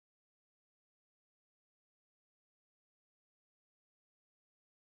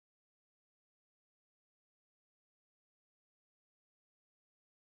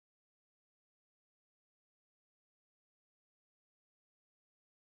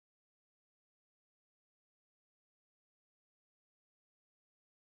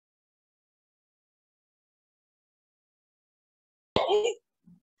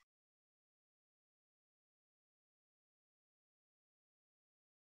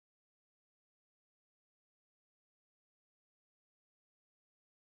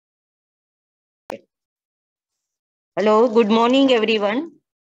Hello, good morning, everyone.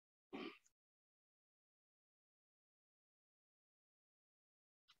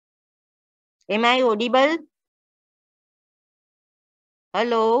 Am I audible?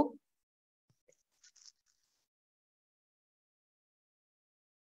 Hello.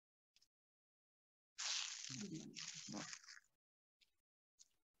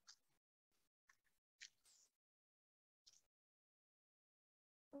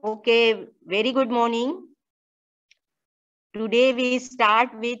 Okay, very good morning. Today we start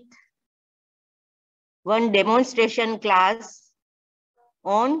with one demonstration class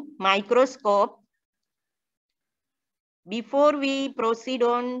on microscope. Before we proceed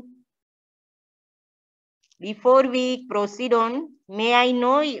on, may I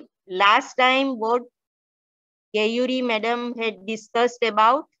know last time what Kayuri madam had discussed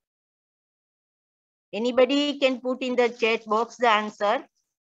about? Anybody can put in the chat box the answer.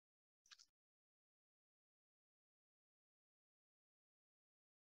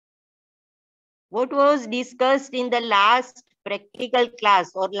 What was discussed in the last practical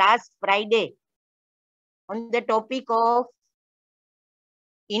class or last Friday on the topic of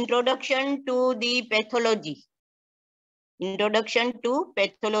introduction to the pathology? Introduction to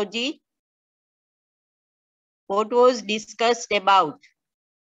pathology. What was discussed about?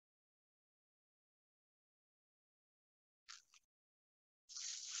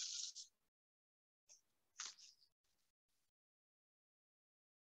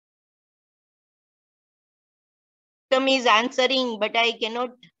 Tom is answering, but I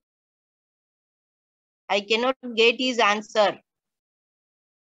cannot get his answer.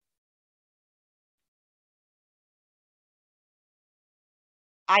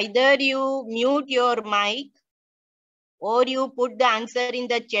 Either you mute your mic or you put the answer in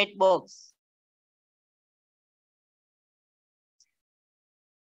the chat box.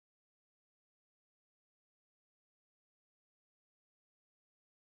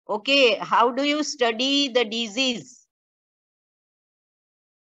 Okay, how do you study the disease?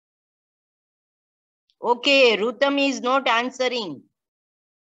 Okay, Rutam is not answering.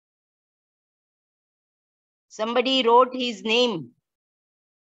 Somebody wrote his name.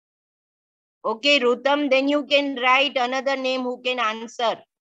 Okay, Rutam, then you can write another name who can answer.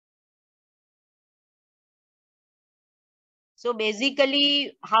 So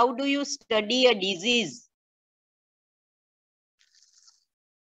basically, how do you study a disease?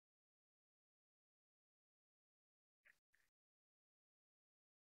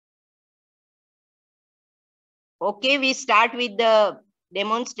 Okay, we start with the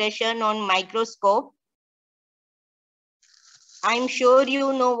demonstration on microscope. I'm sure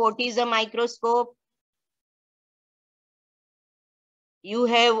you know what is a microscope. You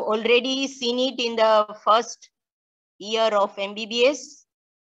have already seen it in the first year of MBBS.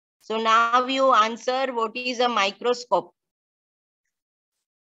 So now you answer what is a microscope.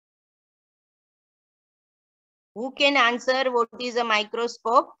 Who can answer what is a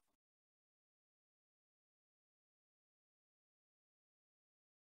microscope?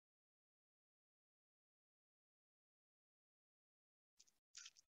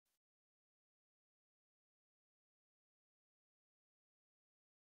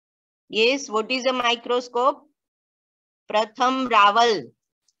 Yes, what is a microscope? Pratham Rawal.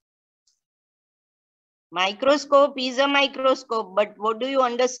 Microscope is a microscope, but what do you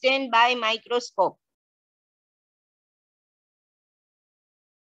understand by microscope?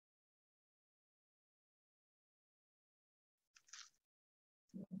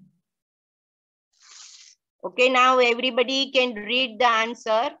 Okay, now everybody can read the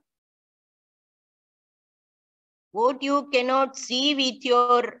answer. What you cannot see with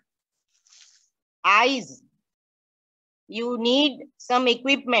your eyes, you need some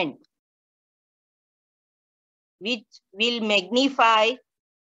equipment which will magnify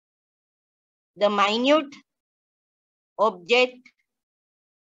the minute object,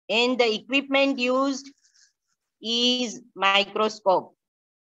 and the equipment used is microscope.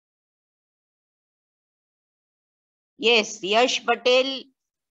 Yes, Yash Patel,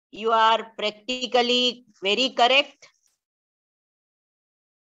 you are practically very correct.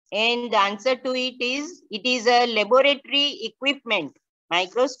 And the answer to it is a laboratory equipment.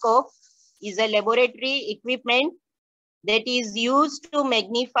 Microscope is a laboratory equipment that is used to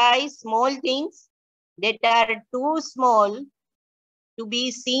magnify small things that are too small to be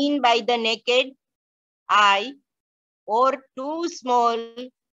seen by the naked eye or too small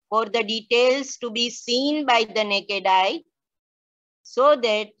for the details to be seen by the naked eye, so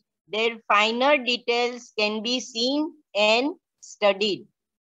that their finer details can be seen and studied.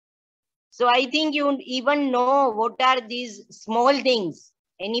 So I think you even know what are these small things.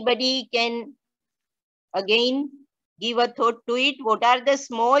 Anybody can again give a thought to it. What are the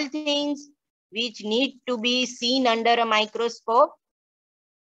small things which need to be seen under a microscope?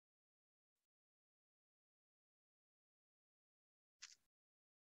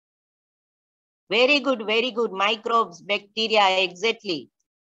 Very good, very good. Microbes, bacteria, exactly.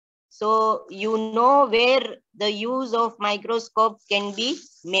 So you know where the use of microscope can be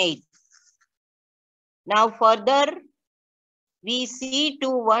made. Now further, we see to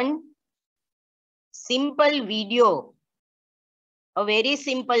one simple video, a very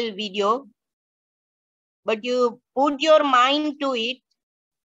simple video, but you put your mind to it,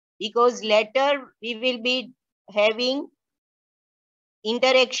 because later we will be having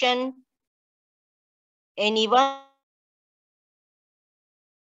interaction and even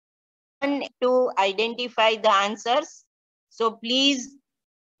to identify the answers. So please,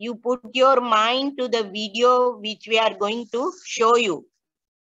 you put your mind to the video which we are going to show you.